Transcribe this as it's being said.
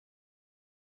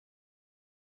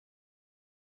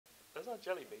Those aren't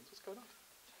jelly beans. What's going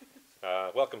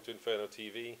on? Welcome to Inferno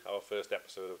TV, our first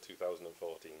episode of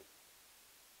 2014.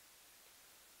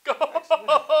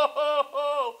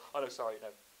 Oh no, sorry, no.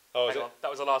 Oh, Hang on, that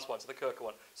was the last one, so the Kirker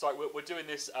one. Sorry, we're doing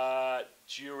this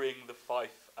during the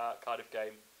Fife Cardiff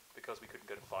game because we couldn't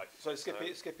go to Fife. So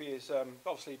Skippy is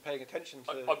obviously paying attention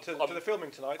to the filming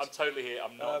tonight. I'm totally here.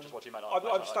 I'm not just watching Man United.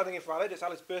 I'm standing in for Aled. It's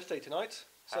Aled's birthday tonight,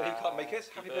 so he can't make it.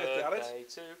 Happy birthday, Aled.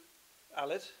 To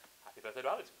Aled. Happy birthday to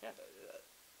Aled. Yeah.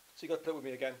 So you got to play with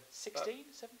me again.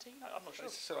 16, 17? I'm not sure.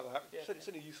 It's something like that. Yeah. It's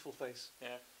in a youthful face. Yeah.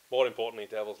 More importantly,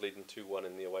 Devils leading 2-1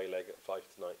 in the away leg at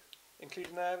Fife tonight.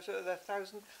 Including their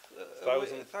 1000th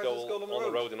goal on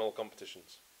the road in all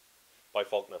competitions by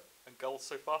Faulkner. And goals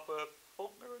so far for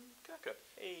Faulkner and Kirker.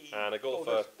 Hey. And a goal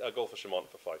for Chamont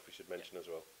for Fife, we should mention as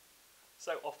well.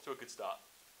 So off to a good start.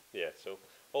 Yeah, so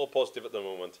all positive at the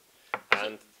moment.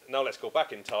 And now let's go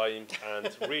back in time and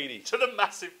really... to the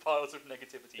massive piles of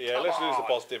negativity. Yeah, let's lose the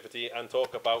positivity and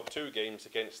talk about two games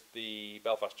against the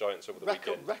Belfast Giants over the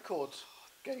weekend. Record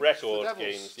games. Record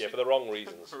games, yeah, for the wrong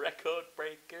reasons. Record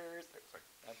breakers. No,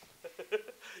 sorry.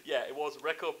 Yeah, it was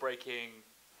record-breaking...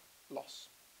 loss.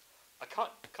 Can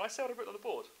I say what I wrote on the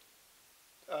board?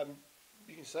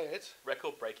 You can say it.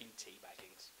 Record-breaking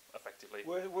teabaggings, effectively.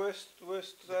 Worst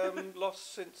loss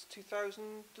since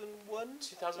 2001?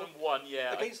 2001,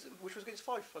 yeah. Which was against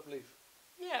Fife, I believe.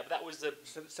 Yeah, but that was the...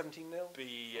 17-0?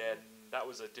 That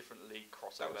was a different league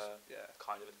crossover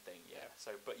kind of a thing, yeah.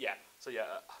 So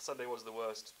Sunday was the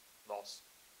worst loss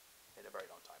in a very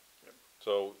long time. Yep.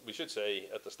 So we should say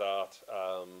at the start,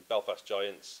 Belfast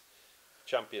Giants,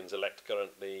 champions-elect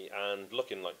currently, and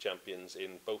looking like champions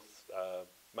in both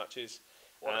matches.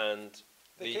 And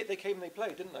they came and they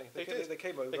played, didn't they? They did. They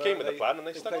came over. They came with a plan and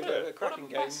they stuck to it. What a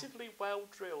massively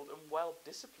well-drilled and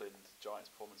well-disciplined Giants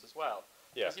performance as well.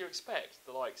 Yeah. Because you expect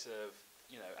the likes of,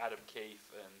 Adam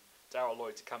Keefe and Darryl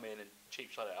Lloyd to come in and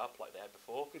cheap shot it up like they had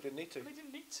before. They didn't need to. And they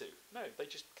didn't need to. No, they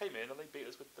just came in and they beat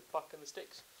us with the puck and the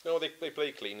sticks. No, they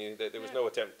played cleanly. There was no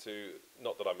attempt to,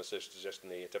 not that I'm suggesting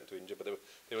the attempt to injure, but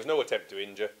there was no attempt to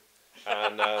injure.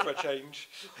 And for a change.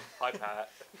 Hi, Pat.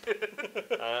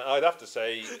 I'd have to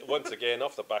say, once again,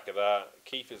 off the back of that,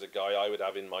 Keefe is a guy I would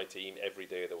have in my team every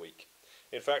day of the week.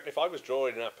 In fact, if I was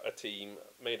drawing up a team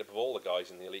made up of all the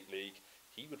guys in the Elite League,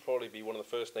 he would probably be one of the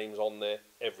first names on there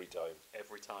every time.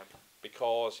 Every time.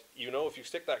 Because, if you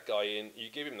stick that guy in, you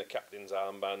give him the captain's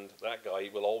armband, that guy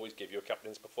will always give you a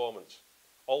captain's performance.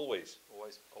 Always.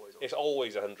 Always. It's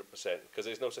always 100%, because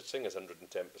there's no such thing as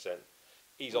 110%.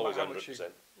 He's always 100%. No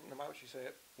matter what you say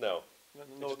it. No.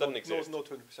 It just doesn't exist. No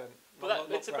 200%. But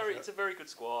it's a very good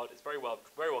squad. It's very well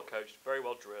coached, very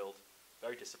well drilled,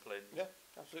 very disciplined. Yeah,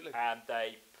 absolutely. And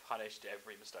they punished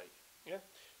every mistake. Yeah.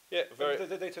 Yeah,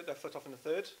 They took their foot off in the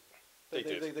third. They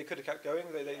could have kept going.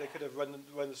 They could have run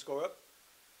the score up.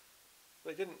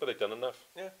 They didn't. But they've done enough.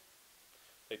 Yeah.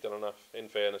 They've done enough, in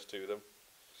fairness to them.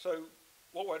 So,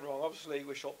 what went wrong? Obviously,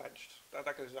 we're short benched. That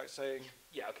goes without saying.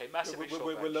 Yeah, okay, massively short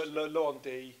benched. We're low on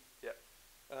D. Yeah.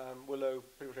 We're low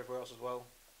pretty much everywhere else as well.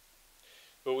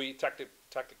 Were we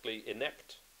tactically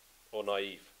inept or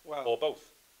naive? Well, or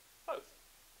both? Both.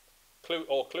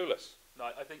 Clueless?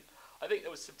 No, I think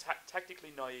there was some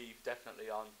tactically naive, definitely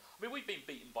on. I mean, we've been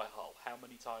beaten by Hull how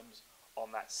many times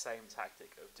on that same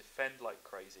tactic of defend like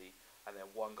crazy, and then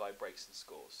one guy breaks and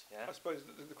scores. Yeah. I suppose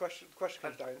the question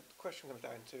comes down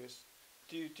to is,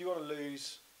 do you want to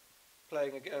lose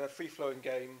playing a free flowing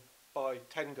game by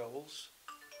 10 goals,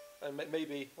 and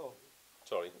maybe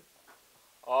sorry.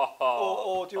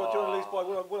 Or do you want to lose by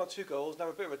one or two goals and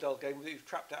have a bit of a dull game that you've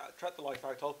trapped the life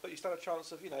out of, but you stand a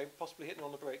chance of possibly hitting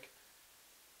on the break?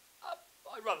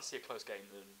 I'd rather see a close game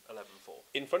than 11-4.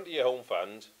 In front of your home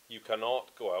fans, you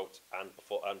cannot go out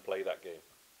and play that game.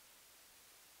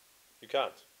 You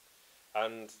can't.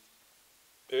 And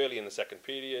early in the second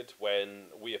period, when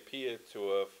we appeared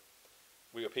to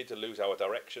lose our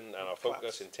direction and our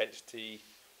focus, intensity,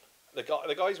 the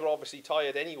guys were obviously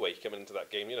tired anyway coming into that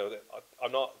game.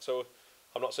 I'm not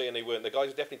saying they weren't. The guys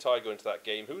were definitely tired going into that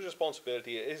game. Whose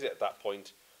responsibility is it at that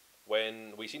point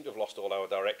when we seem to have lost all our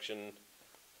direction?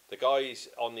 The guys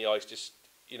on the ice just,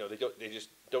 they just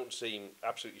don't seem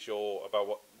absolutely sure about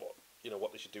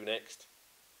what they should do next.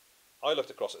 I looked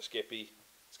across at Skippy.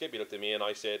 Skippy looked at me and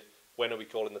I said, "When are we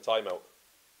calling the timeout?"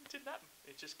 It didn't happen.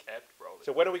 It just kept rolling.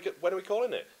 So when are we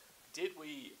calling it? Did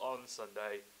we on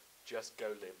Sunday just go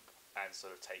limp and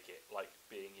sort of take it like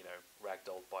being,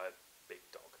 ragdolled by a big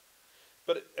dog?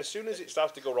 But as soon as it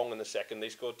started to go wrong in the second, they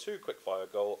scored two quick fire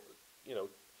goals.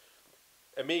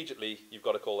 immediately you've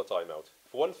got to call a timeout.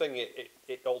 For one thing,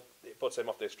 it puts them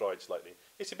off their stride slightly.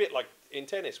 It's a bit like in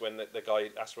tennis when the guy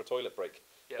asks for a toilet break,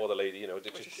 or the lady,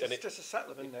 It's just a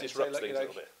settle them, isn't it? disrupts Say, things a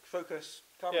little bit. Focus,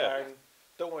 calm down,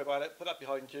 don't worry about it, put that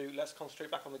behind you, let's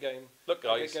concentrate back on the game. Look,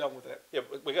 guys, get on with it. Yeah,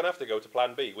 we're going to have to go to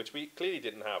plan B, which we clearly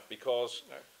didn't have, because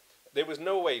there was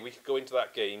no way we could go into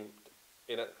that game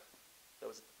in a...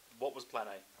 What was plan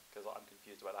A? Because I'm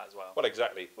confused about that as well. Well,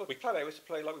 exactly. Well, plan A was to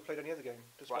play like we played any other game,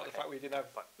 despite the fact we didn't have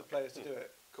the players to do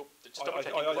it. Cool. Just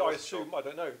I assume, I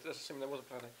don't know, let's assume there was a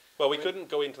plan A. Well, we couldn't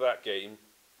go into that game,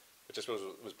 which I suppose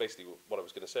was basically what I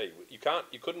was going to say. You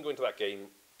couldn't go into that game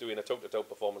doing a toe-to-toe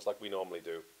performance like we normally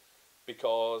do,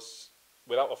 because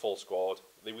without a full squad,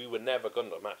 we were never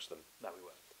going to match them. No, we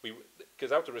weren't.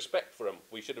 Because out of respect for them,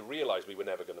 we should have realised we were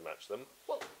never going to match them.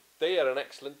 Well, they are an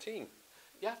excellent team.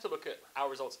 You have to look at our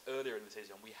results earlier in the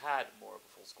season. We had more of a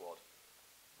full squad.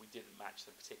 We didn't match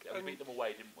them particularly. We beat them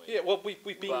away, didn't we? Yeah, well,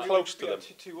 we've been close to them.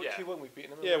 2-1, we've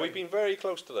beaten them. Yeah, we've been very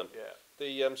close to them.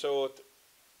 Yeah.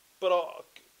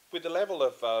 With the level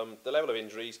of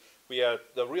injuries, we had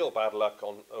the real bad luck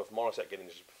of Morissette getting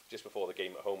just before the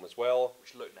game at home as well,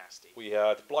 which looked nasty. We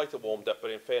had Blighter warmed up,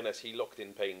 but in fairness, he looked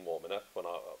in pain warming up when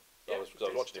I was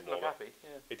watching him warm up. Happy.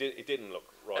 Yeah. It didn't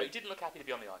look right. No, he didn't look happy to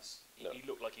be on the ice. He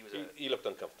looked like he was. He looked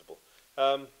uncomfortable.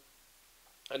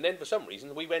 And then for some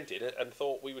reason we went in and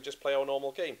thought we would just play our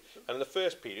normal game. And in the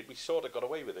first period we sort of got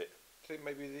away with it. I think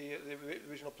maybe the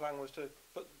original plan was to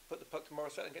put the puck to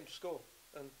Morissette and get him to score.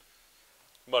 And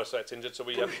Morissette's injured, so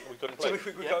we couldn't play.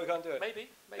 So we can't do it. Maybe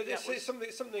it's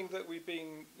something that we've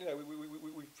been,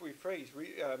 we phrased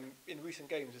in recent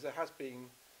games is there has been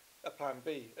a plan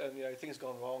B, and things have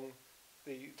gone wrong,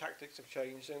 the tactics have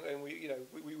changed, and we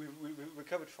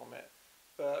recovered from it.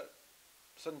 But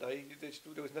Sunday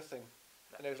there was nothing,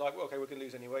 and it was like, well, okay, we're going to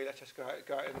lose anyway. Let's just go out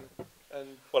and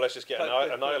well, let's just get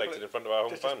annihilated in front of our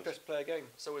home fans. Just play a game.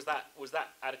 So was that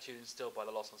attitude instilled by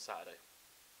the loss on Saturday?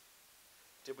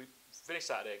 Did we finish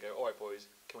Saturday and go, all right, boys,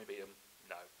 can we beat them?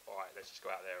 No. All right, let's just go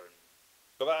out there and...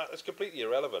 But that's completely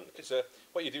irrelevant. Because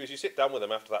what you do is you sit down with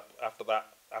them after that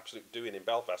absolute doing in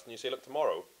Belfast, and you say, look,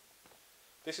 tomorrow,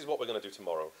 this is what we're going to do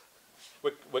tomorrow.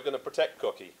 We're going to protect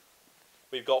Cookie.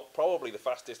 We've got probably the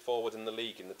fastest forward in the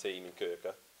league in the team in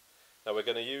Kirker. Now we're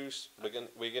going to use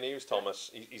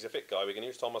Thomas. He's a fit guy. We're going to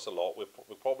use Thomas a lot.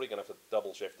 We're probably going to have to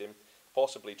double shift him,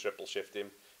 possibly triple shift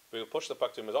him. We'll push the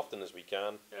puck to him as often as we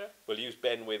can. Yeah. We'll use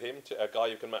Ben with him, a guy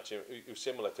who can match him, who's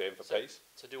similar to him for pace.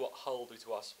 To do what Hull do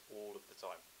to us all of the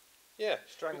time. Yeah.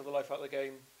 Strangle the life out of the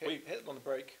game, hit them on the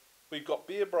break. We've got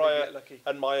Beerbrier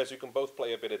and Myers who can both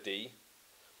play a bit of D.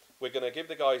 We're going to give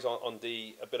the guys on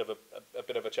D a bit of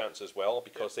a chance as well,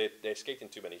 because they're skating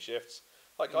too many shifts.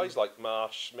 Like guys like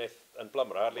Marsh, Smith and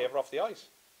Blummer are hardly ever off the ice.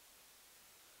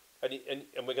 And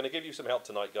we're going to give you some help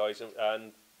tonight, guys,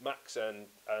 and Max and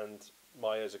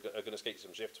Myers are going to skate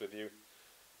some shifts with you,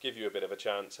 give you a bit of a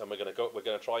chance, and we're going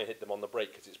to try and hit them on the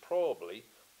break, because it's probably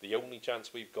the only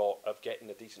chance we've got of getting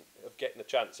a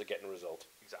chance of getting a result.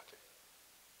 Exactly.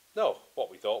 No, what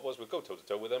we thought was we'll go toe to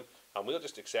toe with them, and we'll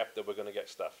just accept that we're going to get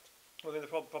stuffed. Well, then the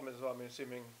problem is, well,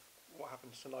 assuming what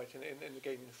happens tonight in the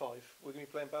game in 5, we're going to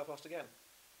be playing Belfast again.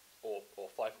 Or 5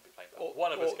 will be playing Belfast.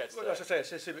 One of us gets there. As I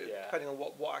say, depending on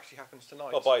what actually happens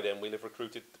tonight. Well, by then we'll have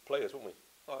recruited the players, won't we?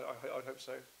 I'd hope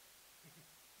so.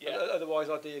 Yeah. Otherwise,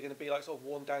 our D are going to be like sort of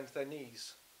worn down to their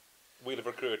knees. We'll have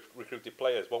recruited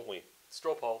players, won't we?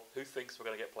 Straw poll. Who thinks we're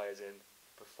going to get players in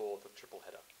before the triple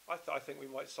header? I think we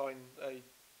might sign a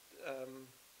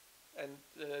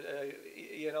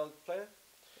ENL player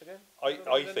again.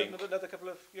 I think another couple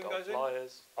of young guys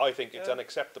Flyers. in. I think it's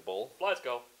unacceptable. Flyers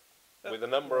goal. With the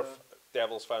number of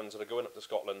Devils fans that are going up to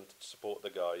Scotland to support the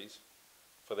guys,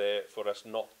 for us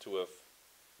not to have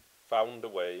found a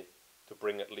way to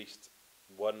bring at least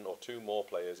 1 or 2 more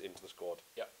players into the squad.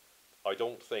 Yeah. I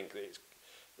don't think that it's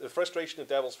the frustration of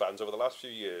Devils fans over the last few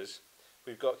years.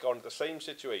 We've gone into the same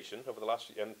situation over the last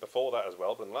few, and before that as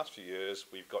well. But in the last few years,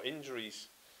 we've got injuries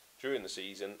during the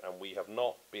season, and we have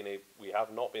not been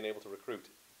able to recruit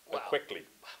quickly.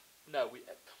 No,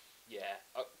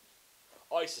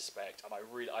 I suspect,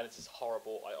 and this is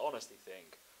horrible. I honestly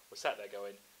think we're sat there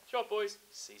going, "Sure, boys,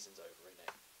 season's over, isn't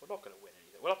it? We're not going to win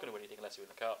anything. We're not going to win anything unless we win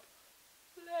the cup.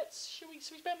 Should we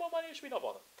spend more money or should we not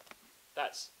bother?"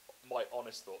 That's my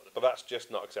honest thought. But that's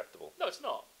just not acceptable. No, it's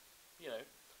not.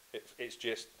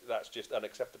 That's just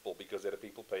unacceptable, because there are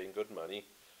people paying good money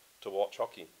to watch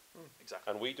hockey.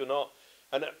 Exactly. And we do not.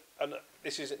 And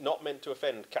this is not meant to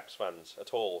offend Caps fans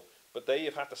at all, but they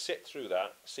have had to sit through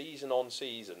that season on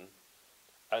season,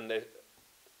 and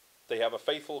they have a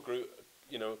faithful group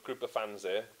group of fans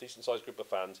there, decent sized group of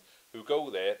fans who go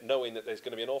there knowing that there's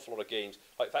going to be an awful lot of games.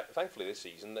 Like thankfully this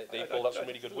season they pulled up some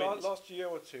really good wins. Last year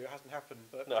or two it hasn't happened,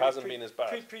 but no, it hasn't been as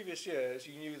bad. Previous years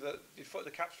you knew that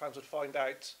the Caps fans would find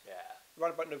out Yeah.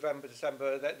 around about November,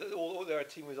 December that all their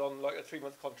team was on like a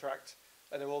 3-month contract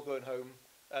and they're all going home,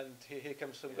 and here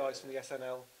comes some guys from the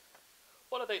SNL.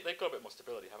 Well, they've got a bit more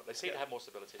stability, haven't they? They seem to have more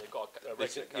stability. They've got a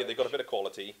regular coach. Yeah, they've got a bit of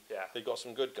quality. Yeah. They've got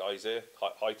some good guys there.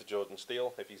 Hi to Jordan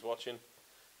Steele if he's watching.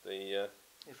 He's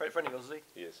friend of yours, is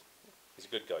he is. He's a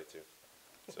good guy too.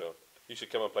 So you should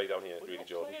come and play down here, We're really, not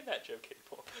Jordan. playing that joke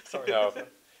anymore. Sorry. No.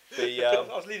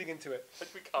 I was leading into it. But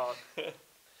we can't.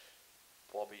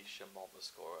 Bobby Chamont, the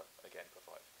scorer, again for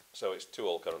 5. So it's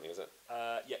 2-2 currently, is it?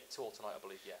 Yeah, 2-2 tonight, I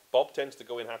believe. Yeah. Bob tends to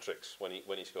go in hat tricks when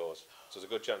he scores, so there's a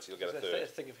good chance he'll get a It's third. a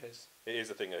thing of his. It is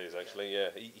a thing of his, actually.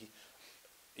 Yeah,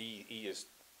 he is.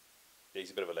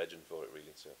 He's a bit of a legend for it,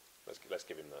 really. So let's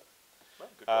give him that. Well,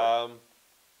 good goal.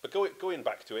 But going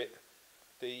back to it,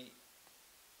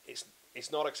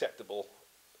 it's not acceptable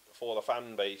for the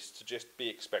fan base to just be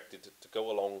expected to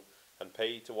go along and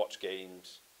pay to watch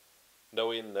games,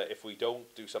 knowing that if we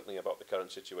don't do something about the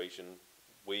current situation,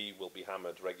 we will be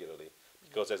hammered regularly,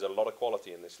 because there's a lot of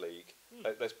quality in this league.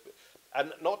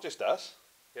 And not just us,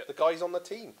 Yep. the guys on the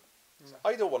team.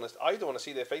 I don't want to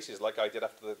see their faces like I did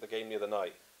after the game the other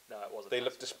night. No, it wasn't. They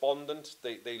looked despondent.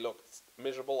 They looked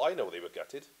miserable. I know they were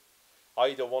gutted.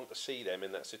 I don't want to see them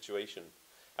in that situation.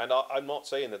 And I'm not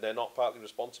saying that they're not partly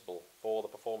responsible for the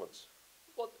performance.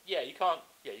 Well, yeah, you can't.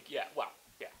 Yeah,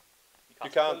 You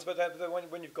can't. But then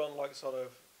when you've gone like sort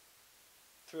of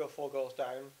 3 or 4 goals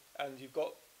down, and you've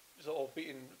got sort of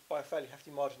beaten by a fairly hefty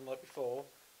margin the night before,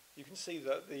 you can see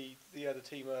that the other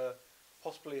team are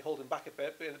possibly holding back a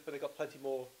bit, but they've got plenty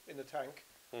more in the tank.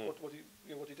 What do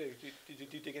you do? Do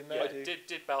you dig in there? Yeah,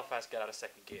 did Belfast get out of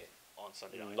second gear on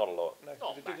Sunday night? Not a lot. No,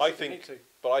 Not they massive. need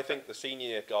to. I think the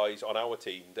senior guys on our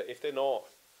team, that if they're not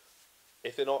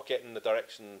getting the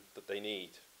direction that they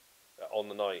need on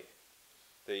the night,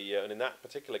 and in that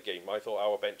particular game, I thought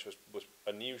our bench was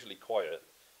unusually quiet.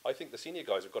 I think the senior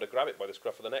guys have got to grab it by the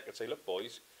scruff of the neck and say, "Look,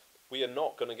 boys, we are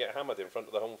not going to get hammered in front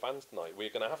of the home fans tonight. We're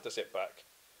going to have to sit back,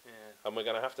 and we're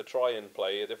going to have to try and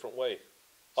play a different way."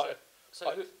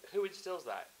 So who instills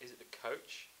that? Is it the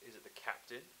coach? Is it the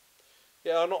captain?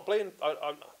 Yeah, I'm not playing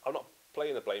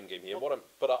the blame game here.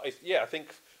 I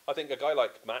think a guy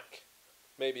like Mac,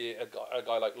 maybe a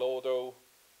guy like Lordo,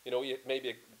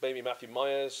 maybe Matthew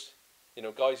Myers,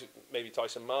 guys, maybe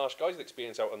Tyson Marsh, guys with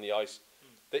experience out on the ice.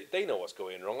 They know what's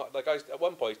going wrong. Like guys, at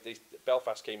one point,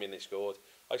 Belfast came in, they scored.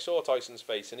 I saw Tyson's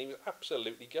face, and he was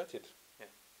absolutely gutted. Yeah.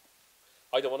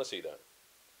 I don't want to see that.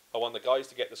 I want the guys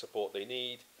to get the support they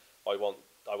need. I want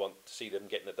to see them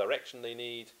getting the direction they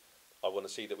need. I want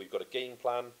to see that we've got a game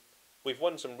plan. We've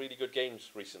won some really good games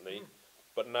recently,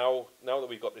 but now that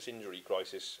we've got this injury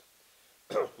crisis,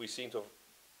 we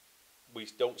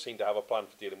don't seem to have a plan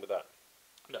for dealing with that.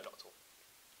 No, not at all.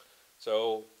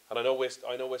 So, and I know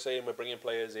we're saying we're bringing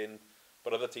players in,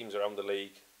 but other teams around the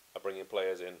league are bringing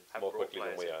players in more quickly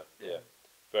than we are. Yeah,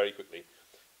 very quickly.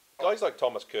 Guys like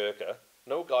Thomas Kirker,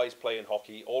 guys playing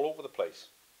hockey all over the place.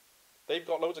 They've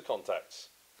got loads of contacts.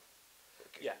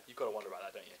 Yeah, you've got to wonder about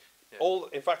that, don't you?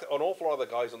 Yeah. In fact, an awful lot of the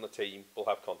guys on the team will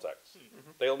have contacts.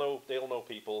 They'll know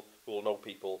people who will know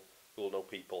people who will know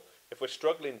people. If we're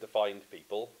struggling to find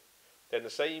people, then the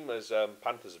same as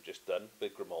Panthers have just done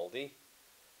with Grimaldi,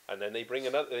 and then they bring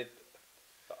another.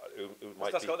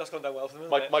 That's gone down well for them.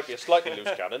 Might be a slightly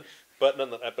loose cannon, but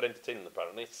entertaining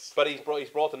apparently. But he's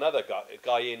brought another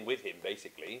guy in with him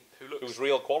basically, who's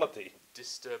real quality.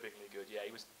 Disturbingly good. Yeah,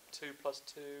 he was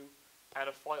 2+2 and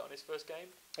a fight on his first game.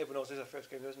 Everyone else is their first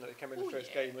game, isn't it? They came in the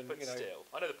first game, and but still,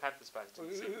 I know the Panthers fans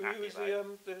didn't seem who happy was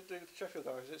the Sheffield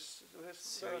guy? Is it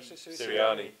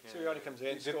Sirianni. Sirianni comes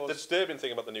in. The disturbing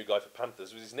thing about the new guy for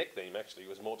Panthers was his nickname. Actually,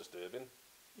 was more disturbing.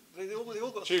 They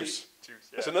all got Juice.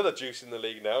 There's another Juice in the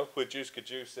league now with Juice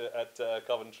Cajuice at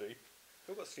Coventry.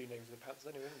 They've all got 3 names in the Panthers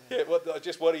anyway, haven't they? Yeah, well, it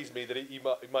just worries me that he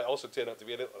might also turn out to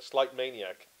be a slight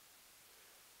maniac.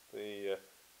 See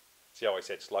how I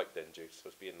said slight then, Juice? I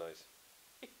was being nice.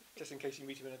 Just in case you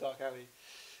meet him in a dark alley.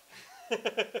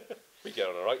 We get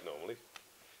on alright normally.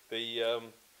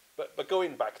 But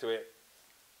going back to it,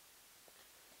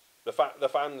 the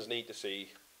fans need to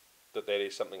see that there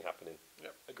is something happening.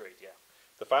 Yep, agreed. Yeah.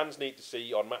 The fans need to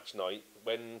see on match night,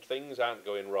 when things aren't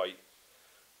going right,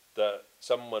 that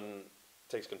someone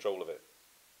takes control of it.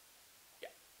 Yeah.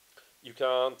 You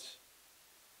can't.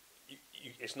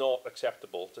 It's not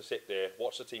acceptable to sit there,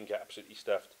 watch the team get absolutely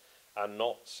stuffed, and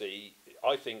not see.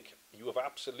 I think you have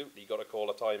absolutely got to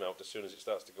call a timeout as soon as it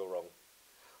starts to go wrong.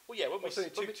 Well, yeah.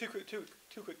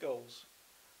 Two quick goals.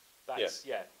 That's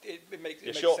yeah. It makes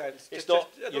You're sense. It's Just-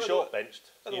 not. just- You're short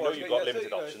benched. So you know otherwise, you've get got a limited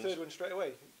third, options. Third one straight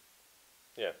away.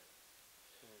 Yeah.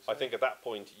 So- I think at that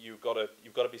point you've got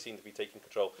to be seen to be taking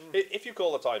control. Mm. If you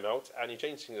call the timeout and you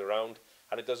change things around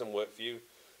and it doesn't work for you,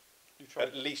 You try.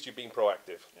 at least you've been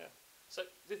proactive. So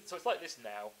it's like this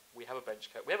now. We have a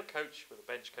bench coach. We have a coach with a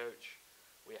bench coach.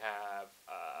 We have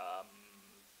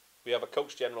We have a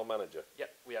coach, general manager.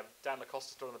 we have Dan Lacosta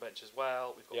still on the bench as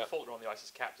well. We've got Yeah. Faulkner on the ice as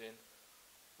captain.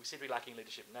 We seem to be lacking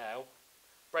leadership now.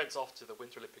 Brent's off to the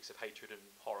Winter Olympics of hatred and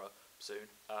horror soon.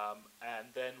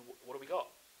 And then what do we got?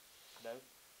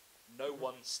 No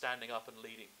one standing up and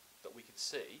leading that we can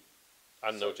see.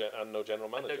 And no general And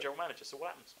manager. no general manager. So what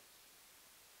happens?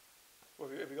 Well,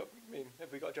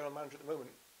 have we got a general manager at the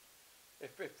moment?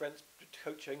 If Brent's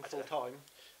coaching I full don't- time,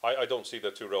 I don't see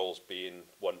the two roles being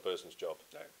one person's job.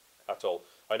 No. At all.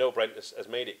 I know Brent has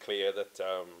made it clear that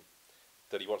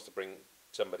that he wants to bring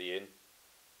somebody in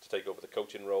to take over the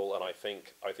coaching role, and I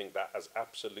think that has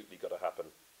absolutely got to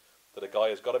happen. That a guy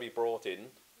has got to be brought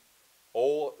in,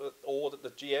 or that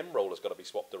the GM role has got to be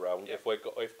swapped around Yeah.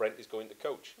 if Brent is going to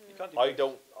coach. you can't do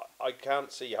both. I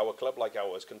can't see how a club like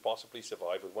ours can possibly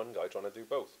survive with one guy trying to do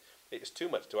both. It's too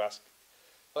much to ask.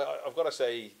 I've got to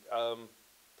say,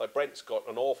 like Brent's got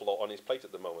an awful lot on his plate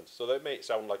at the moment, so that may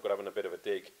sound like we're having a bit of a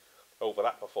dig over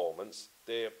that performance.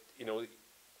 There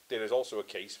is also a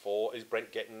case for, is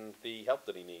Brent getting the help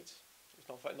that he needs? It's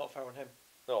not fair on him.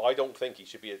 No, I don't think he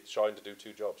should be trying to do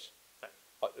two jobs.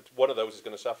 No. One of those is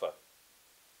going to suffer.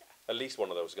 At least one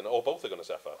of those is going to, or both are going to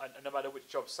suffer. And no matter which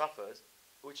job suffers,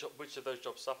 which of those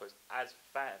jobs suffers, as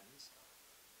fans,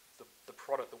 the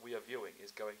product that we are viewing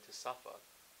is going to suffer.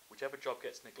 Whichever job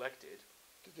gets neglected,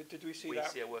 Did we see we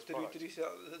that? see a worse Did product. you see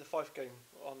that at the Fife game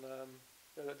on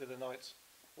the other night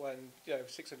when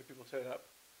 600 people turn up?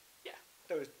 Yeah.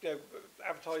 There was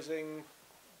advertising.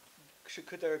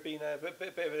 Could there have been a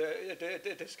bit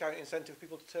of a discount incentive for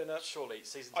people to turn up? surely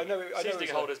season I know season it's ticket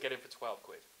a- holders get in for 12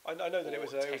 quid. I know that it Or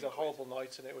was 10 a quid. horrible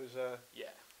night, and it was Yeah.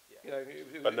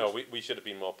 But no, we should have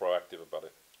been more proactive about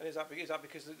it. And is that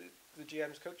because the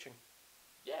GM's coaching?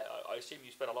 Yeah, I assume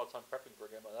you spent a lot of time prepping for a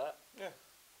game like that. Yeah.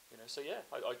 So yeah,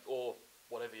 or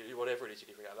whatever it is you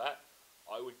can figure out that.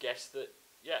 I would guess that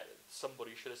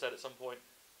somebody should have said at some point,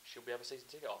 should we have a season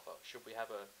ticket offer? Should we have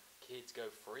a kids go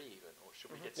free even, or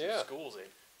should we get some schools in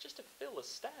just to fill the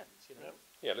stands?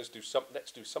 Yeah, let's do something.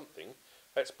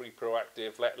 Let's be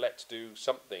proactive. Let's do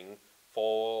something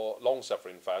for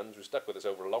long-suffering fans who stuck with us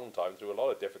over a long time through a lot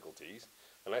of difficulties.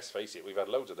 And let's face it, we've had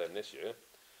loads of them this year.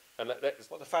 And let's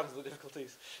What the fans of the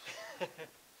difficulties?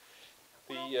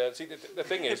 the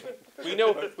thing is, we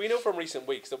know from recent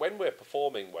weeks that when we're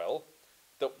performing well,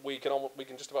 that we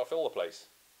can just about fill the place.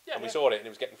 Yeah, and we saw it, and it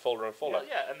was getting fuller and fuller.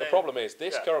 Yeah, and the then, problem is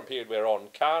this current period we're on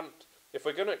can't. If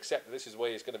we're going to accept that this is the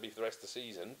way it's going to be for the rest of the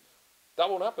season, that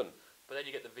won't happen. But then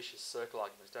you get the vicious circle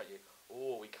arguments, don't you?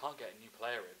 Oh, we can't get a new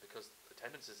player in because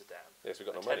attendances are down. Yes, we've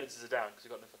got no money. Attendances are down because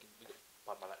we've got no fucking.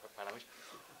 Pardon my language.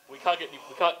 We can't get new.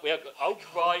 We can't. We have. Oh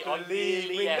right, I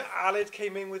nearly. Alid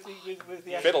came in with the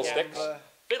Fiddlesticks.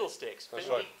 Fiddlesticks. That's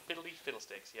right.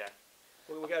 Fiddlesticks. Yeah.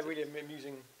 We'll get a really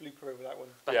amusing blooper over that one.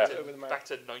 Back Over the map. back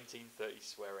to 1930s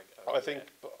swearing. I think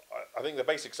the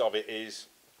basics of it is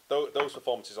those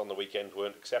performances on the weekend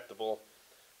weren't acceptable.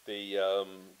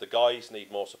 The guys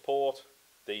need more support.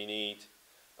 They need,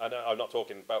 and I'm not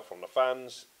talking about from the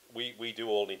fans. We do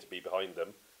all need to be behind them,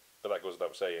 but that goes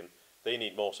without saying. They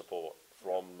need more support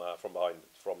from behind,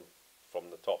 from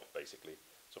the top, basically.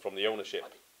 So from the ownership.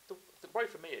 The worry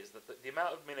for me is that the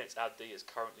amount of minutes our D is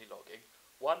currently logging.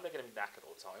 One, they're going to be knackered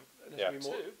all the time. Yeah.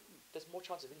 Two, there's more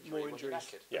chance of injury More when you're injuries.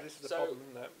 knackered. Yeah. This is the So, problem,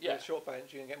 isn't it? yeah. With a short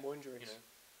bench, you're going to get more injuries.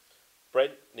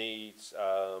 Brent needs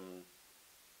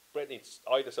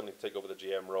either somebody to take over the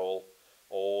GM role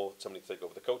or somebody to take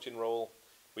over the coaching role.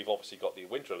 We've obviously got the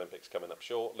Winter Olympics coming up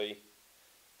shortly.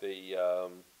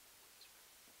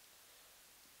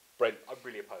 Brent. I'm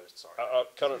really opposed. Sorry.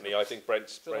 Currently, I think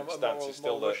Brent's stance is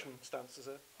still that. Russian stance, is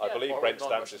it? I Yeah, believe more Brent's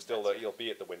stance non-Russian is still stance, that he'll be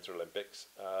at the Winter Olympics.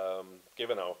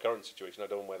 Given our current situation, I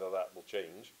don't know whether that will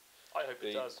change. I hope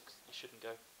it does. 'Cause you shouldn't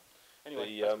go. Anyway,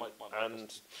 The, that's my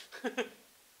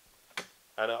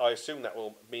and I assume that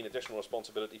will mean additional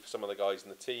responsibility for some of the guys in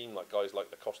the team, like guys like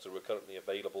Lacosta who are currently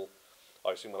available.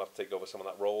 I assume they'll have to take over some of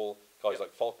that role. Guys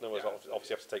like Faulkner will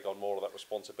obviously have to take on more of that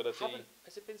responsibility.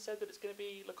 Has it been said that it's going to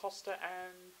be Lacosta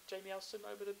and Jamie Elson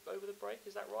over the break?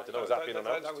 Is that right? I don't know. Has that been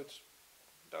announced?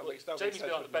 Jamie's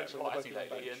been on the bench a lot, hasn't he,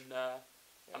 lately? And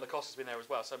And Lacosta's been there as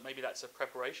well. So maybe that's a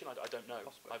preparation. I don't know.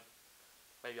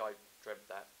 Maybe I dreamt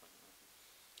that.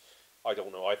 I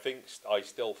don't know. I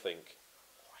still think.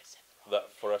 Or I said the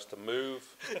that for us to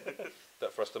move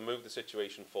the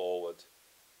situation forward,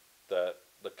 that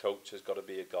the coach has got to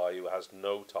be a guy who has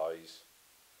no ties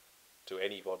to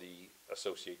anybody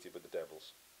associated with the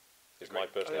Devils. Is my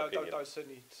personal opinion. That would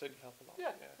certainly help a lot.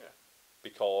 Yeah.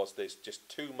 Because there's just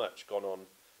too much gone on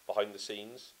behind the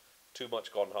scenes, too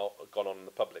much gone on in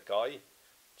the public eye,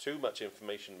 too much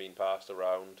information being passed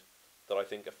around that I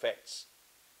think affects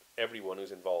everyone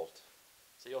who's involved.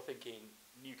 So you're thinking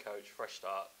new coach, fresh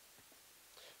start.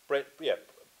 Brent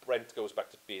goes back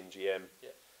to being GM.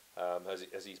 Yeah.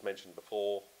 As he's mentioned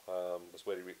before, was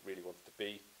where he really wanted to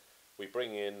be. We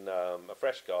bring in a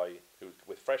fresh guy who,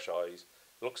 with fresh eyes,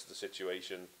 looks at the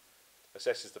situation,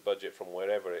 assesses the budget from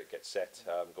wherever it gets set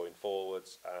going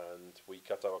forwards, and we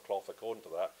cut our cloth according to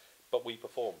that. But we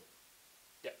perform.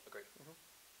 Yeah, agreed.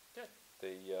 Yeah.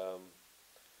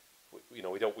 We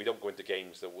don't go into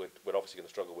games that we're obviously going to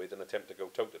struggle with and attempt to go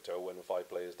toe to toe when we're 5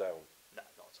 players down. No,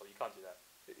 not at all. You can't do that.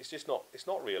 It's just not. It's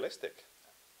not realistic.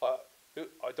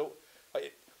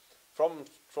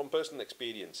 From personal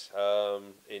experience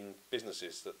in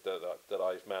businesses that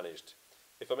I've managed,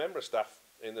 if a member of staff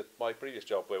in my previous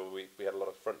job where we had a lot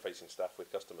of front-facing staff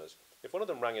with customers, if one of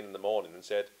them rang in the morning and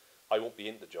said, "I won't be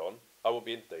in today, John,"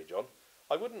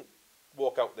 I wouldn't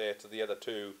walk out there to the other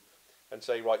two and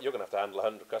say, "Right, you're going to have to handle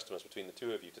 100 customers between the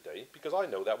two of you today," because I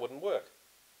know that wouldn't work.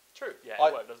 True. Yeah,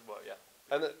 it doesn't work. Yeah.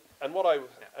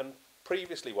 And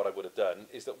previously, what I would have done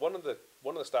is that one of the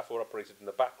staff who operated in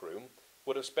the back room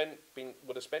would have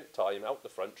spent time out the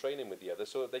front training with the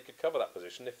others so that they could cover that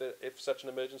position if such an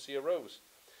emergency arose.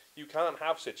 You can't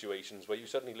have situations where you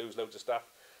suddenly lose loads of staff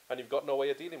and you've got no way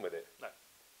of dealing with it. No.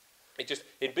 It just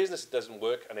in business it doesn't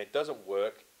work, and it doesn't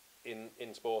work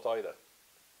in sport either.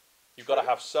 You've got to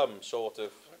have some sort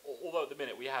of. Although at the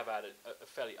minute we have had a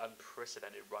fairly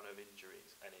unprecedented run of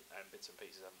injuries and bits and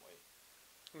pieces, haven't we?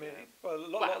 I mean,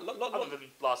 other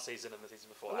than last season and the season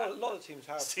before that. A lot of teams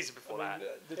have. Season before that.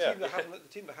 The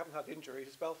team that haven't had injuries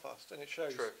is Belfast, and it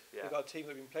shows. True, yeah. We've got a team that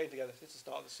have been playing together since the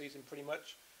start of the season, pretty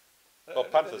much. Well,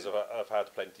 Panthers have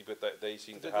had plenty, but they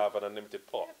seem to have an unlimited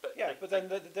pot. But then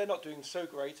they're not doing so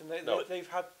great, and they've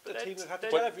had a team that had to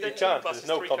gel every. They can't. There's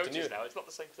no continuity now. It's not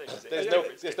the same thing. Is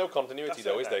it? There's no continuity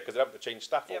though, is there? Because they have to change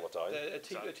staff all the time.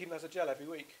 A team has a gel every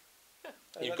week. Yeah.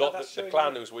 You've got the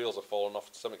clan whose wheels have fallen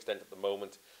off to some extent at the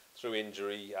moment through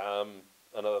injury and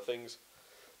other things.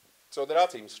 So there are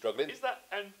teams struggling.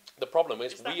 The problem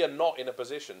is we are not in a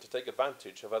position to take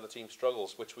advantage of other teams'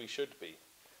 struggles, which we should be.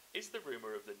 Is the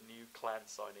rumour of the new clan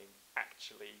signing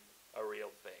actually a real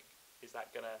thing? Is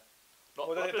that going to...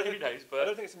 who knows, but... I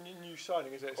don't think it's a new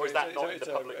signing, is it? Or is that not in the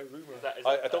public? A rumour.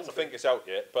 I don't think it's out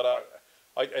yet, but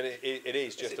it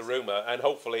is just a rumour, and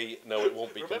hopefully, no, it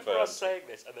won't be confirmed. Remember us saying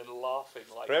this and then laughing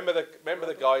like... Remember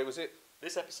the guy, was it...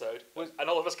 This episode, and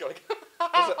all of us going...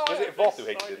 was it Voth who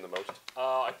hated him the most?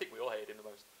 I think we all hated him the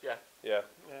most, yeah.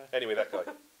 Anyway, that guy.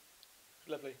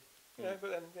 Lovely. Yeah,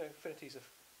 but then, Affinity's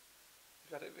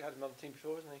we had him on the team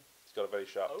before, hasn't he? He's got a very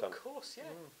sharp tongue. Of course, yeah.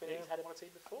 Affinity's had him on a team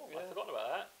before. I've forgotten about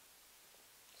that.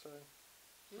 So,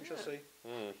 we shall see.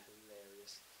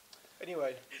 Hilarious.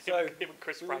 Anyway, so him and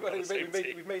Chris Frank on the same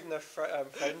team. we've made enough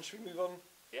friends. Should we move on?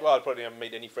 Yeah. Well, I probably haven't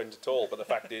made any friends at all, but the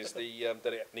fact is that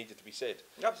it needed to be said.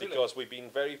 Absolutely. Because we've been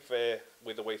very fair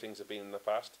with the way things have been in the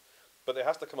past, but there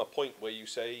has to come a point where you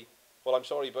say, well, I'm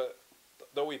sorry, but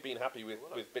though we've been happy with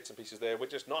bits and pieces there, we're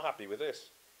just not happy with this.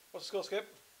 What's the score, Skip?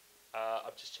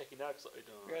 I'm just checking now.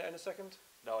 In a second?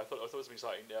 No, I thought it was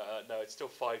exciting. No, it's still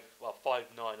 5-9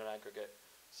 on aggregate.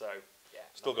 So, yeah.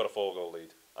 Still got a 4-goal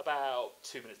lead. About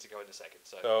 2 minutes to go in the second.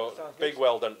 So big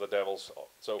well done to the Devils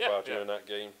so far during that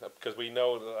game, because we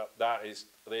know that is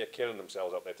they are killing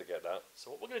themselves out there to get that.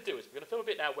 So what we're going to do is we're going to film a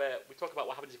bit now where we talk about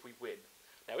what happens if we win.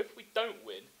 Now, if we don't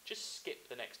win, just skip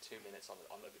the next 2 minutes on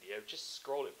the video. Just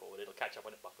scroll it forward. It'll catch up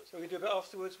when it buffers. So we can do a bit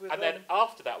afterwards with. And then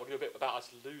after that, we're going to do a bit about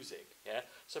us losing. Yeah.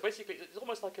 So basically, it's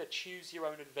almost like a choose your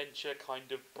own adventure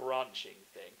kind of branching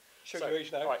thing. Show your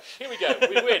age now. Right, here we go.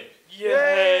 We win.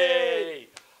 Yay!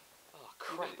 Oh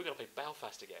crap! We're going to play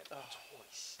Belfast again.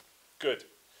 Twice. Good,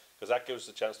 because that gives us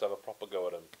a chance to have a proper go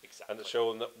at them. Exactly. And to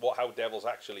show them how Devils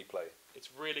actually play. It's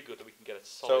really good that we can get a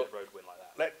solid road win like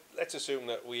that. Let's assume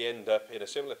that we end up in a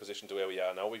similar position to where we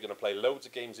are now. We're going to play loads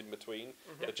of games in between.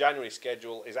 Mm-hmm. The January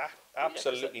schedule is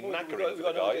absolutely knackering for the guys. We've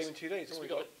got another game in 2 days. So we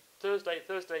got Thursday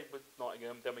with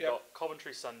Nottingham, then we got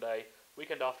Coventry Sunday,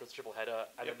 weekend after it's a triple header,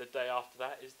 and then the day after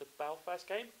that is the Belfast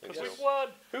game. Because we've won!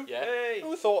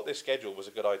 Who thought this schedule was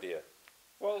a good idea?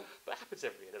 Well, that happens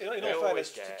every year. In all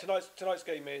fairness, tonight's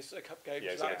game is a cup game.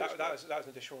 So that was an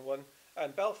additional one.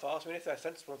 And Belfast, I mean, if they're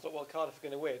sensible and thought, well, Cardiff are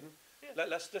going to win,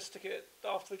 let's stick it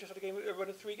after they just had a run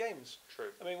of 3 games.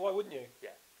 True. I mean, why wouldn't you? Yeah.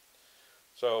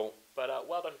 So, But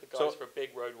well done to the guys for a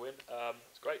big road win.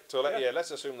 It's great. so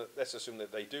let's assume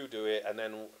that they do it,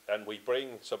 and we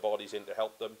bring some bodies in to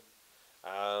help them,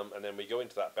 and then we go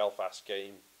into that Belfast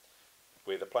game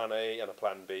with a plan A and a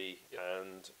plan B,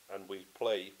 and we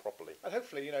play properly. And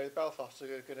hopefully, you know, Belfast are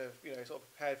going to, you know, sort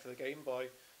of prepared for the game by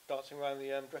dancing around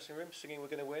the dressing room, singing "We're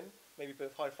going to win," maybe a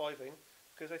bit of high fiving,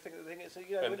 because they think it's a,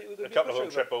 you know, And we're gonna a be couple of them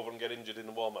pushover. trip over and get injured in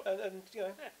the warm up. And you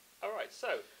know, All right,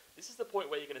 so this is the point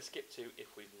where you're going to skip to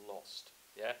if we've lost.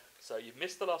 Yeah. So you've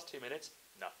missed the last 2 minutes.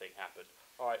 Nothing happened.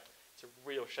 All right. It's a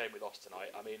real shame we lost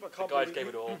tonight. I mean, the guys gave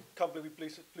it all. Can't believe we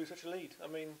blew such a lead. I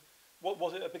mean, what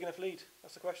was it a big enough lead?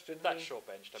 That's the question. That short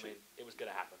benched. I mean, it was going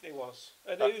to happen. It was.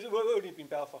 And it would only been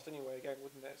Belfast anyway again,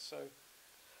 wouldn't it? So.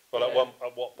 Well, Yeah.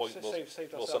 at what point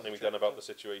will something be done about the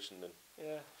situation then?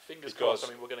 Yeah. Fingers crossed. I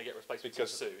mean, we're going to get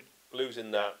replacements soon.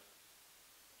 Losing that,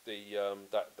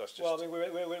 that's just. Well, I mean,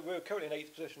 we're currently in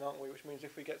 8th position, aren't we? Which means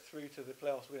if we get through to the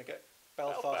playoffs, we're going to get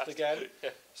Belfast again.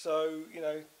 Yeah. So you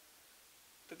know,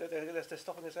 they're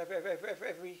stopping us every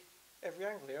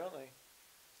angle here, aren't they?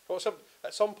 Well,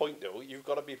 at some point though, you've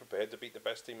got to be prepared to beat the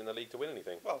best team in the league to win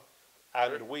anything. Well,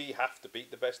 and true. we have to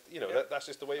beat the best. You know, Yeah. that's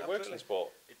just the way it works in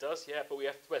sport. It does, yeah. But we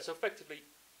have to. Well, so effectively,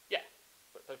 yeah.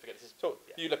 But don't forget this is. So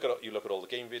yeah. you look at all the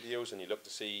game videos and you look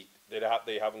to see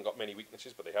they haven't got many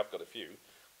weaknesses, but they have got a few.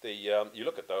 You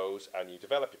look at those and you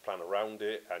develop your plan around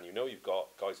it, and you know you've got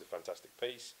guys with fantastic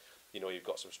pace. You know you've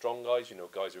got some strong guys. You know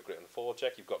guys who are great on the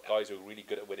forecheck. You've got guys who are really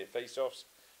good at winning face-offs,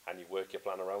 and you work your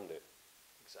plan around it.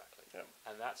 Exactly. Yeah.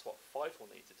 And that's what Fife will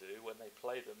need to do when they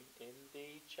play them in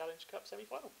the Challenge Cup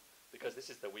semi-final, because this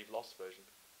is the we've lost version.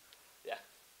 Yeah.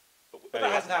 But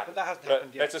that hasn't happened. That hasn't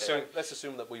happened yet. Let's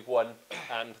assume that we've won,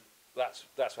 and that's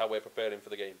how we're preparing for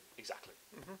the game. Exactly.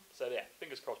 So yeah,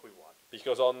 fingers crossed we won.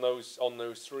 Because on those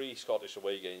 3 Scottish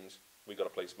away games, we got to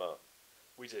play smart.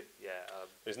 We do. Yeah.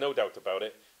 There's no doubt about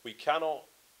it. We cannot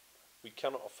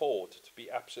afford to be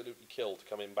absolutely killed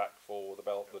coming back for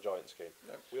the Giants game.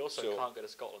 No. We also can't go to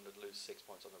Scotland and lose 6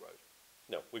 points on the road.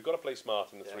 No, we've got to play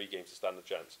smart in the 3 games to stand a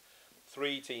chance.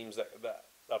 3 teams that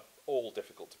are all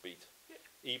difficult to beat. Yeah.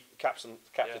 Caps are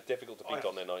difficult to beat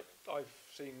on their night. I've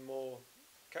seen more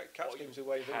Cats games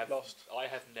away than we've lost. I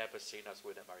have never seen us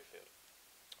win at Murrayfield.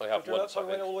 I have once. We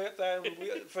went all the way up there and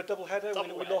for a double header.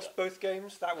 We lost both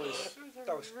games. That was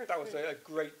a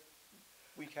great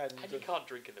weekend. And you can't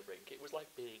drink in the rink. It was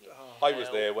like being in I was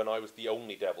there when I was the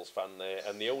only Devils fan there,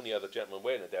 and the only other gentleman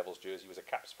wearing a Devils jersey was a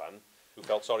Caps fan who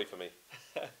felt sorry for me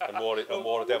and wore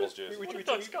a Devils jersey. We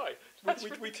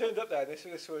turned up there.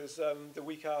 This was the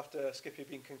week after Skippy had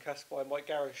been concussed by Mike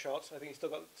Garrett's shot. I think he still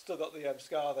got the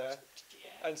scar there,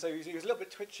 and so he was a little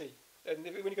bit twitchy. And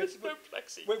when you go to you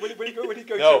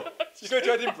go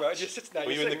to Edinburgh and you're sitting there.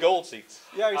 Were you in the gold seats?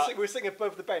 Yeah, we were sitting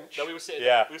above the bench. No, we were sitting.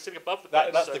 Yeah. We were sitting above the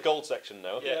bench. That's the gold section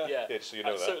now. Yeah. So you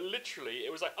know that. So literally,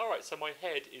 it was like, all right. So my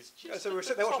head is just. And so we were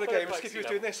sitting there watching the game, and Skippy was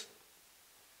doing this.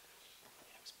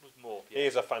 Yeah, it was more. Yeah.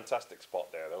 Here's a fantastic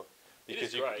spot there, though,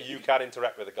 because great. you can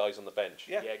interact with the guys on the bench.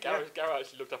 Yeah. Garrett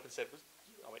actually looked up and said,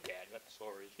 I went, yeah,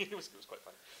 sorry. it was quite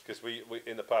funny. Because we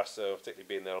in the past, particularly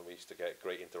being there, we used to get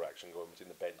great interaction going between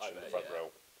the bench and the front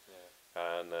row.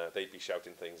 Yeah. And they'd be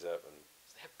shouting things up. And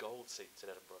so they have gold seats in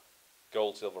Edinburgh.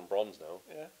 Gold, silver, and bronze now.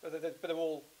 Yeah, but they're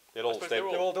all. They're all chunky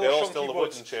still the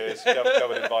wooden chairs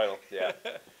covered in vinyl. Yeah.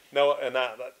 No, and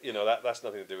that's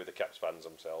nothing to do with the Caps fans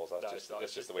themselves. That's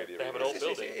just the way they have an old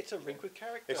building. It's a rink with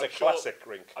character. It's a classic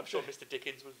rink. I'm sure Mr.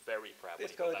 Dickens was very proud.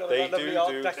 It's got a they lovely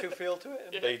Art Deco feel to it.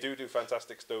 Yeah. They do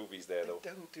fantastic stovies there, though.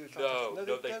 They don't do fantastic.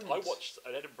 No, they don't. I watched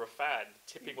an Edinburgh fan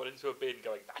tipping one into a bin,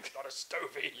 going, "That's not a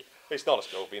stovie." It's not a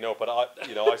stovie, no, but I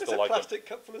still like it. Plastic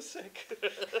cup full of sick.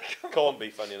 Corned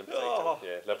beef, onion, and potato.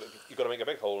 Yeah, you've got to make a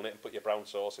big hole in it and put your brown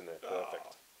sauce in there.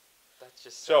 Perfect. That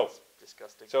just sounds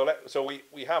disgusting. So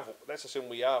we have. Let's assume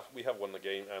we have won the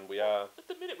game, and we are. At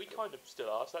the minute, we kind of still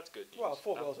are. So that's good news. Well,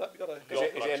 4 goals up. You got to. Is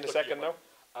it in the second now?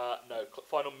 No,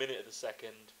 final minute of the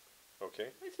second.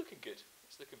 Okay. It's looking good.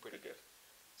 It's looking pretty good.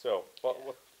 So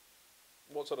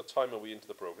what sort of time are we into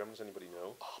the programme? Does anybody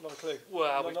know? Not a clue.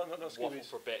 Well, we've not waffled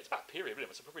for a bit. It's about a period, isn't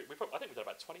it? So I think we've done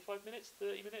about 25 minutes,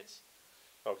 30 minutes.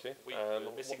 Okay.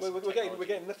 We're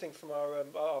getting nothing from our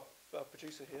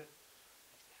producer here.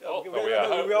 We are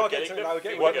getting now. We're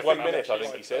getting 1 minute, I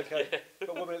think he said. Okay.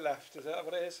 Got 1 minute left. Is that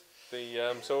what it is?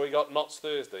 So we got Notts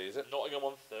Thursday, is it? Nottingham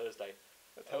on Thursday.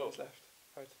 10 minutes left.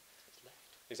 Right.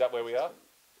 Is that where we are?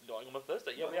 Nottingham on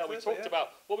Thursday. Yeah, we are. We talked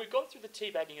about. Well, we've gone through the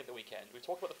teabagging at the weekend. We've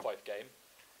talked about the Fife game.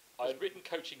 I've written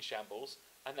coaching shambles,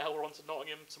 and now we're on to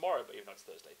Nottingham tomorrow. But even though it's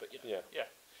Thursday, but yeah.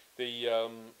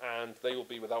 And they will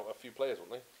be without a few players,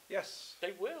 won't they? Yes.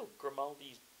 They will.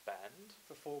 Grimaldi's banned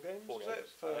for 4 games. 4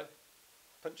 games. For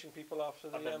punching people after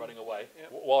the... and then running away.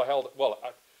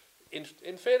 Yeah.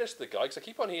 In fairness to the guy, because I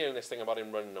keep on hearing this thing about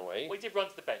him running away. Well, he did run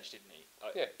to the bench, didn't he?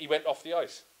 Yeah, he went off the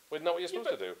ice. Wasn't that what you're supposed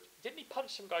to do? Didn't he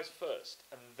punch some guys first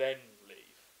and then leave?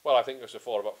 Well, I think it was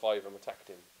before about 5 of them attacked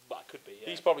him. That could be, yeah.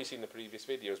 He's probably seen the previous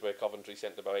videos where Coventry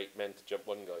sent about 8 men to jump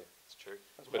one guy. It's true.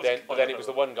 But then it was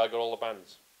the one guy got all the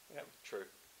bans. Yeah. True.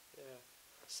 Yeah.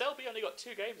 Selby only got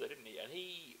 2 games though, didn't he? And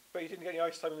he... But he didn't get any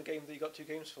ice time in the game that he got 2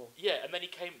 games for. Yeah, and then he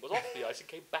was off the ice and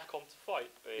came back on to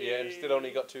fight. Yeah, and still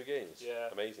only got 2 games. Yeah.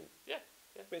 Amazing. Yeah.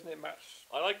 But isn't it match?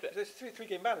 I like that. It's a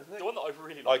three-game ban, isn't it? The one that I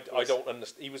really liked I don't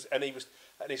understand.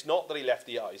 And it's not that he left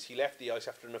the ice. He left the ice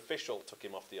after an official took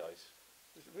him off the ice.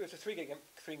 It was a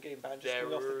three-game ban. Just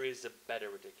There is a better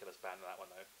ridiculous ban than that one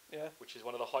though. Yeah. Which is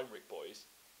one of the Heinrich boys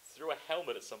threw a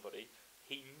helmet at somebody.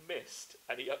 He missed,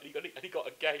 and he got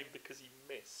a game because he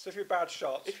missed. So if you're a bad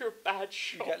shot, If you're a bad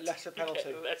shot, you get less of a penalty.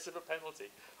 You get less of a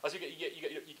penalty. As you get,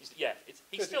 yeah.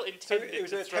 He's so still so intended it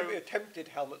was to an throw. attempted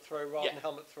helmet throw rather than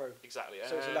helmet throw. Exactly.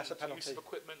 So it's a lesser and penalty. Use of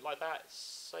equipment like that,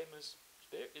 same as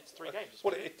it's 3 games.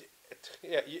 Well,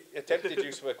 attempted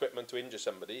use of equipment to injure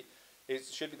somebody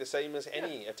should be the same as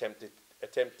any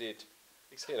attempted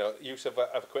Exactly. use of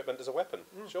equipment as a weapon.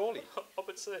 Surely. Oh,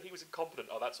 but sir, he was incompetent.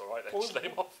 Oh, that's all right then. Well, Just let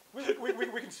him off. We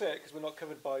can say it because we're not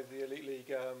covered by the Elite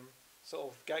League sort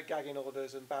of gagging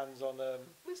orders and bans on.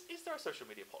 Is there a social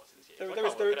media policy this year?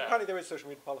 Apparently there is social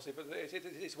media policy, but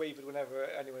it's wavered whenever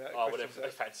anyone. Whenever they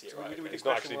fancy it, So right? It's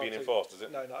not actually being enforced, is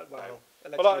it? No, not well.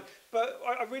 No. Allegedly. But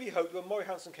I really hope when Maury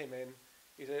Hansen came in,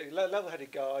 he's a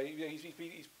level-headed guy. You know,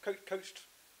 he's coached.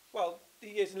 Well,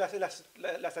 he is unless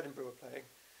Edinburgh were playing.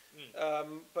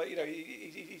 But you know,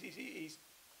 he's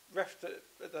refed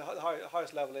at the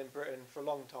highest level in Britain for a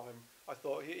long time. I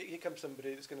thought he comes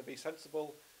somebody that's going to be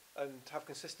sensible and have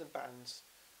consistent bans,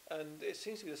 and it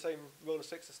seems to be the same roller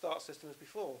 6 to start system as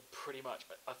before. Pretty much.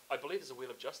 I believe there's a wheel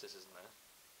of justice, isn't there?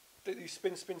 That you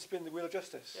spin the wheel of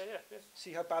justice. Yeah.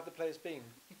 See how bad the player's been.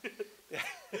 Ding,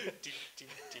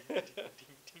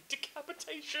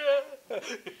 decapitation.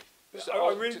 So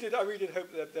I really did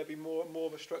hope that there'd be more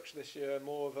of a structure this year,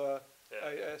 more of a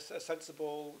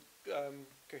sensible,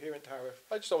 coherent tariff.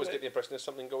 I just always get the impression there's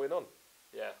something going on.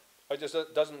 Yeah. It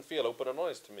doesn't feel open and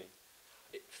honest to me.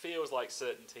 It feels like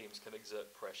certain teams can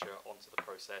exert pressure onto the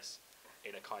process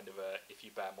in a kind of a, if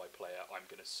you ban my player, I'm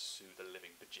going to sue the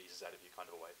living bejesus out of you kind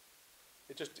of a way.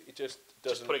 It just doesn't.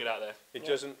 Just putting it out there. It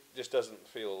doesn't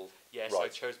feel yes, right. I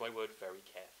chose my word very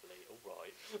carefully. All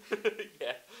right.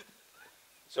 Yeah.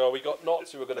 So we got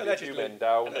Knots who are going to be a few men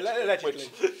down, Allegedly.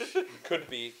 which could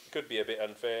be a bit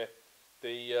unfair.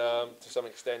 To some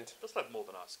extent. That's like more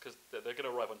than us because they're going to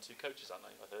arrive on 2 coaches, aren't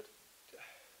they? I heard.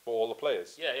 For all the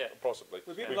players. Yeah. Possibly.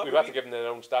 We have to give them their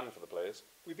own stand for the players.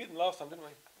 We beat them last time, didn't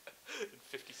we? In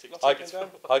 56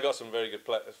 I got some very good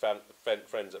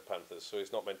friends at Panthers, so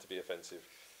it's not meant to be offensive.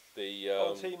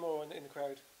 On the team or in the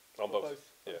crowd? On or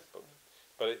both. Yeah,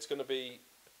 but it's going to be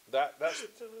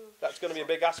that's going to be a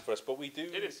big ask for us. But we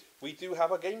do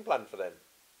have a game plan for them.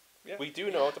 Yeah. We do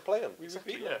know how to play them. We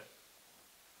beat them.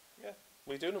 Yeah.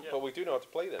 We do know, but we do know how to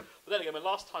play them. But then again,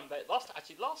 last time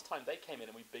they came in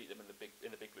and we beat them in the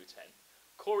Big Blue 10.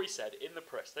 Corey said in the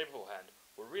press day beforehand,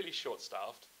 we're really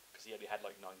short-staffed because he only had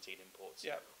like 19 imports.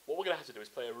 Yeah. What we're going to have to do is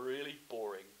play a really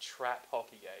boring trap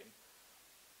hockey game,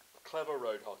 clever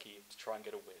road hockey to try and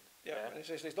get a win. Yeah, and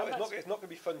it's not going to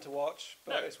be fun to watch,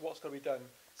 but No. it's what's going to be done.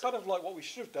 Kind of like what we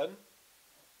should have done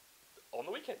on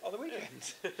the weekend.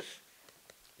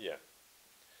 Yeah.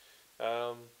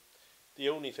 The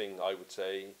only thing I would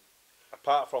say,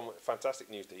 apart from fantastic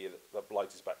news to hear that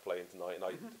Blight is back playing tonight, and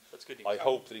That's good news. I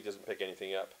hope that he doesn't pick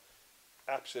anything up.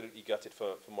 Absolutely gutted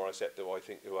for Morissette,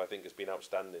 who I think has been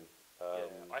outstanding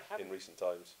in recent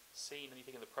times. Seen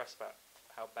anything in the press about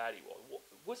how bad he was?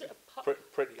 Was it a puck?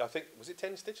 I think was it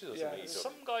 10 stitches or something?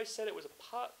 Some guys said it was a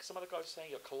puck. Some other guys saying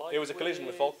he collided. It was a collision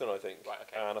with Faulkner, I think. Right,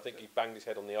 okay. And I think he banged his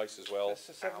head on the ice as well.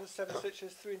 So seven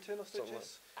stitches, 3 internal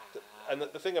stitches. And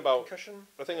the thing about concussion.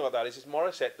 The thing about that is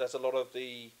Morissette does a lot of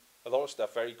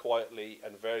stuff very quietly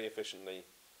and very efficiently.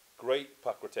 Great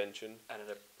puck retention and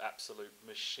an absolute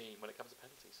machine when it comes to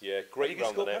penalties. Yeah, great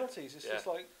round the net. Penalties. It's just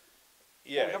like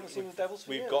we haven't seen the Devils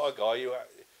for years. We've got a guy who.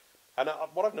 And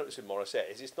what I've noticed with Morissette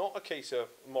is it's not a case of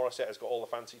Morissette has got all the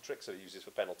fancy tricks that he uses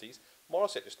for penalties.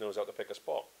 Morissette just knows how to pick a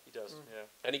spot. He does, yeah.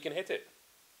 And he can hit it,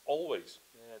 always.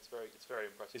 Yeah, it's very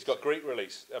impressive. He's got great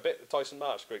release. A bit Tyson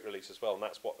Marsh, great release as well, and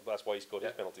that's why he scored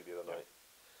his penalty the other night.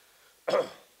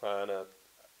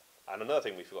 And another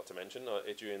thing we forgot to mention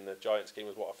during the Giants game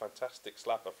was what a fantastic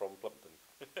slapper from Plumpton.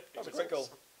 That was a great goal.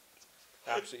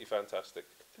 Absolutely fantastic.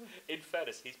 In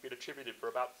fairness, he's been attributed for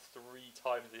about 3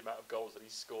 times the amount of goals that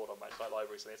he's scored on Match Night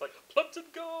Live recently. It's like, Plumpton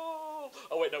goal!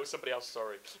 Oh wait, no, it was somebody else,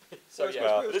 sorry. So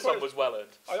Well, this one was well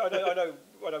earned.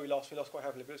 I know we lost quite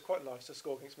heavily, but it's quite nice to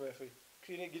score against Murphy.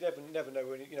 'Cause you never know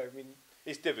when, you know, I mean...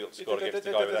 It's difficult to score against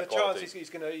the guy with that there's a quality. chance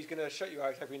he's gonna shut you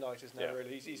out every night, isn't there,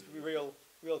 really? He's real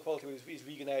quality with his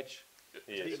vegan edge.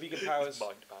 His vegan powers.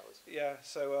 Mind powers. Yeah,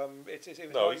 so it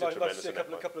was nice to see a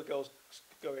couple of goals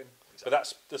go in. But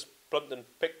that's Plumpton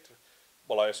picked.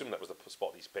 Well, I assume that was the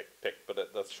spot he's picked. But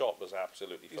the shot was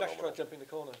absolutely He was actually phenomenal. trying to jump in the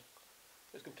corner.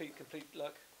 It was complete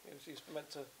luck. He was meant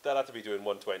to. That had to be doing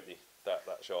 120. That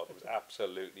shot, it was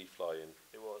absolutely flying.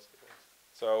 It was.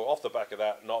 So off the back of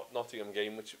that, Nottingham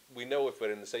game, which we know if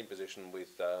we're in the same position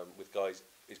with guys,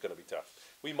 is going to be tough.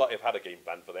 We might have had a game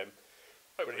plan for them,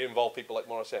 but it involved people like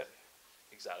Morissette.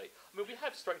 Exactly. I mean, we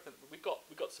have strengthened. We've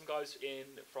got some guys in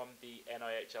from the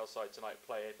NIHL side tonight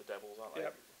playing the Devils, aren't they?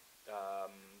 Yep.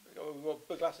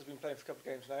 Bug Glass has been playing for a couple of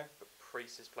games now. But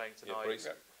Priest is playing tonight. Yeah, Priest.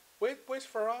 Where's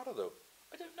Ferrara though?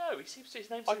 I don't know. His name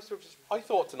seems to have just. I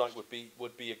thought tonight would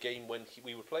be a game when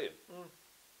we were playing. I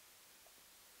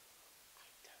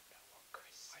don't know what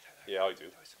Chris. Yeah, I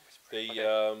do.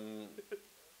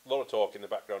 A lot of talk in the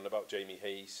background about Jamie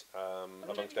Hayes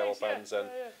amongst Devil fans, and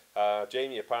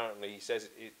Jamie apparently says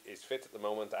is fit at the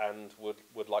moment and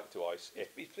would like to ice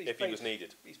if he was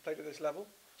needed. He's played at this level.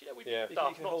 Do you know, he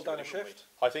can hold down a shift.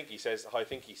 I think he said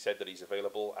that he's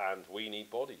available, and we need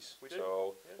bodies. We do.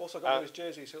 So also got his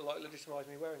jersey, so like legitimised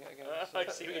me wearing it again. So I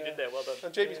see what you did there. Well done.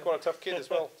 And Jamie's quite a tough kid as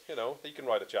well. You know, he can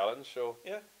ride a challenge. So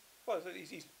well,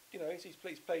 he's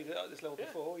played at this level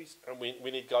before. And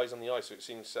we need guys on the ice. So it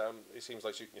seems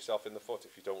like shooting yourself in the foot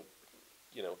if you don't,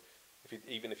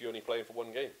 even if you're only playing for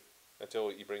one game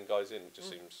until you bring guys in. It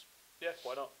just seems. Yeah,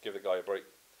 why not? Give the guy a break.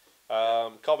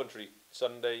 Coventry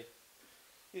Sunday.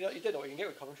 You don't know what you can get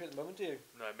with Coventry at the moment, do you?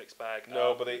 No, mixed bag.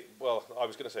 No, but I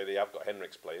was going to say they have got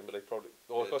Henricks playing, but they probably.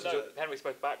 Henricks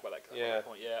both back by that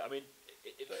point. Yeah, I mean,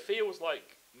 it feels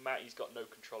like Matty's got no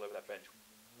control over that bench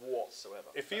whatsoever.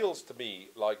 It feels to me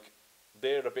like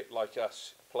they're a bit like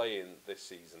us playing this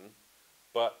season,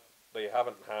 but they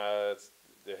haven't had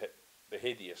the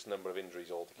hideous number of injuries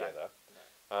altogether.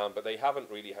 No. But they haven't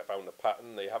really found a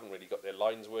pattern. They haven't really got their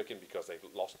lines working because they've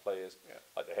lost players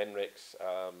like the Henricks.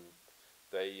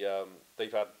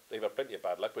 They've had plenty of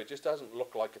bad luck, but it just doesn't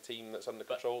look like a team that's under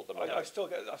control at the moment. I still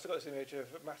got this image of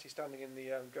Matty standing in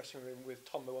the dressing room with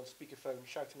Tomo on speakerphone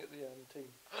shouting at the team.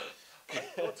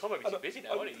 Tomo is busy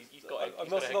now, isn't he? He's got a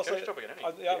head coach job again,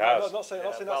 hasn't he? I'm not saying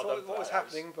that's what was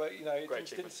happening, but it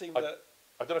didn't seem that.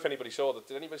 I don't know if anybody saw that.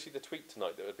 Did anybody see the tweet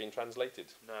tonight that had been translated?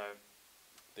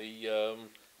 No.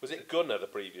 Was it Gunnar, the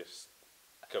previous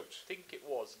coach? I think it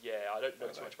was. Yeah, I don't know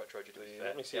too much about Trojan to be fair.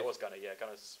 Let me see. It was Gunnar. Yeah,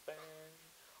 Gunnar Sven.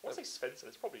 I want to say Svensson.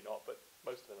 It's probably not, but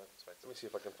most of them are Svensson. Let me see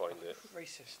if I can find it.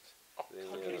 Racist.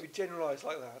 How can you be generalised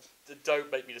like that?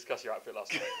 Don't make me discuss your outfit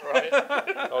last night, right?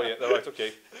 Oh yeah, right,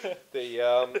 okay.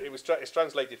 It's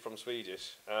translated from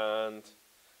Swedish, and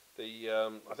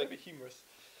I think it's humorous.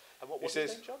 And what's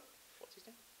his name, John? What's his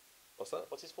name? What's that?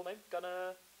 What's his full name?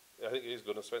 Gunnar. I think it is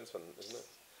Gunnar Svensson, isn't it?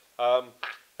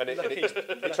 And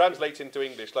it translates into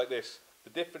English like this: the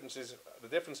difference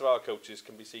of our coaches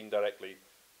can be seen directly.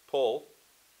 Paul,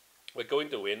 we're going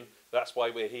to win. That's why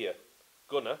we're here.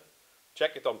 Gunnar,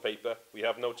 check it on paper. We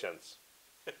have no chance.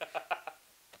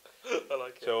 I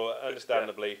like it. So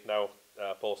understandably, now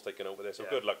Paul's taken over there. So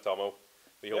good luck, Tomo.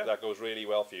 We hope that goes really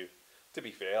well for you. To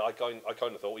be fair, I kind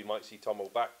of thought we might see Tomo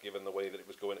back, given the way that it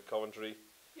was going at Coventry.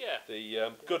 Yeah.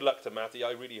 Good luck to Matty.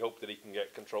 I really hope that he can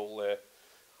get control there.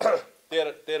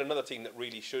 They're another team that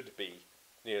really should be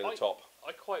near the top.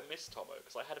 I quite miss Tomo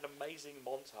because I had an amazing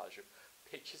montage of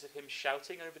pictures of him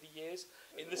shouting over the years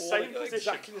in the same position.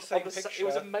 Exactly the same picture. It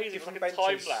was amazing. It was like a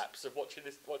time lapse of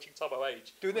watching Tomo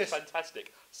age. Doing this.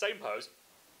 Fantastic. Same pose,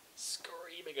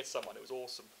 screaming at someone. It was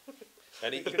awesome.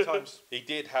 And good times. He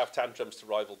did have tantrums to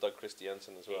rival Doug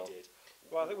Christiansen as well. He did.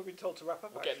 Well, I think we've been told to wrap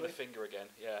up. We're getting the finger again.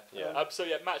 Yeah.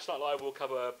 Match Night Live. We'll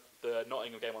cover the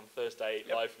Nottingham game on Thursday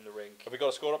live from the rink. Have we got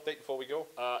a score update before we go?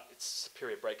 It's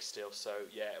period break still, so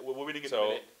we're winning in a so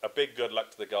minute. A big good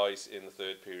luck to the guys in the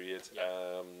third period,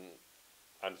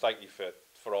 and thank you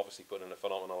for obviously putting in a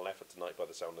phenomenal effort tonight. By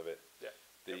the sound of it,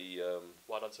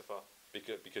 well done so far.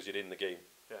 Because you're in the game,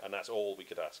 and that's all we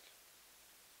could ask.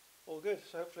 All good.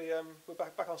 So hopefully we're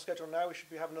back on schedule now. We should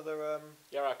be having another.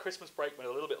 Our Christmas break went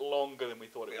a little bit longer than we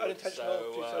thought it would.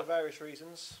 Unintentional due to various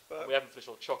reasons, but we haven't finished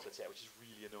all the chocolates yet, which is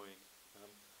really annoying.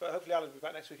 But hopefully Alan will be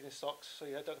back next week in his socks, so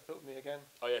you don't have to put with me again.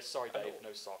 Oh yeah, sorry Dave,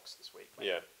 no socks this week. Mate.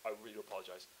 Yeah. I really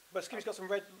apologise. But Skippy's got some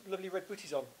lovely red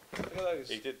booties on. Look at those.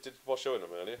 He did was showing them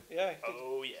earlier. Yeah. He did.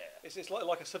 Oh yeah. It's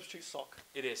like a substitute sock.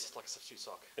 It is. It's like a substitute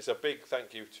sock. It's a big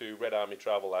thank you to Red Army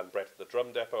Travel and Brett at the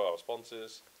Drum Depot, our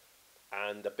sponsors,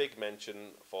 and a big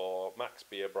mention for Max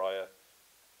Beerbrier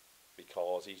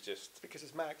because Because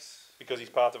it's Max. because he's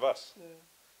part of us. Yeah.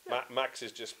 Max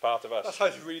is just part of us. That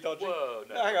sounds really dodgy. Whoa,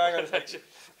 no. Hang on.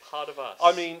 Part of us.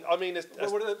 I mean, as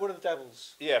One of the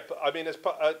devils. yeah, but I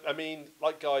mean,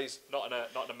 like guys, Not in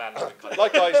a management kind of.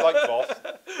 like guys like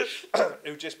Voth,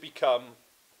 who just become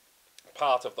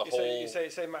part of the whole. You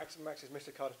say Max is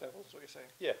Mr. Cardiff Devils, is what you're saying.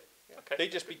 Yeah, Okay. they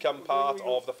just become part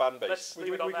of the fan base. Let's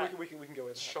leave it on that. We can go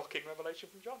with that. Shocking revelation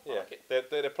from John. I Yeah, like it.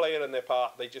 they're a player and they're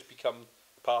part. They just become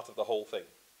part of the whole thing.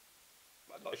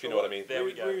 I'm not If sure you know what I mean. There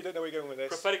we go. We don't know where you're going with this.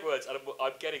 Prophetic words, and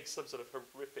I'm getting some sort of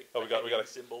horrific Oh, we got it.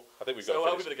 symbol. I think we've So got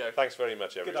I'll to give it a go. Thanks very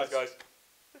much, Good everyone. night. Guys.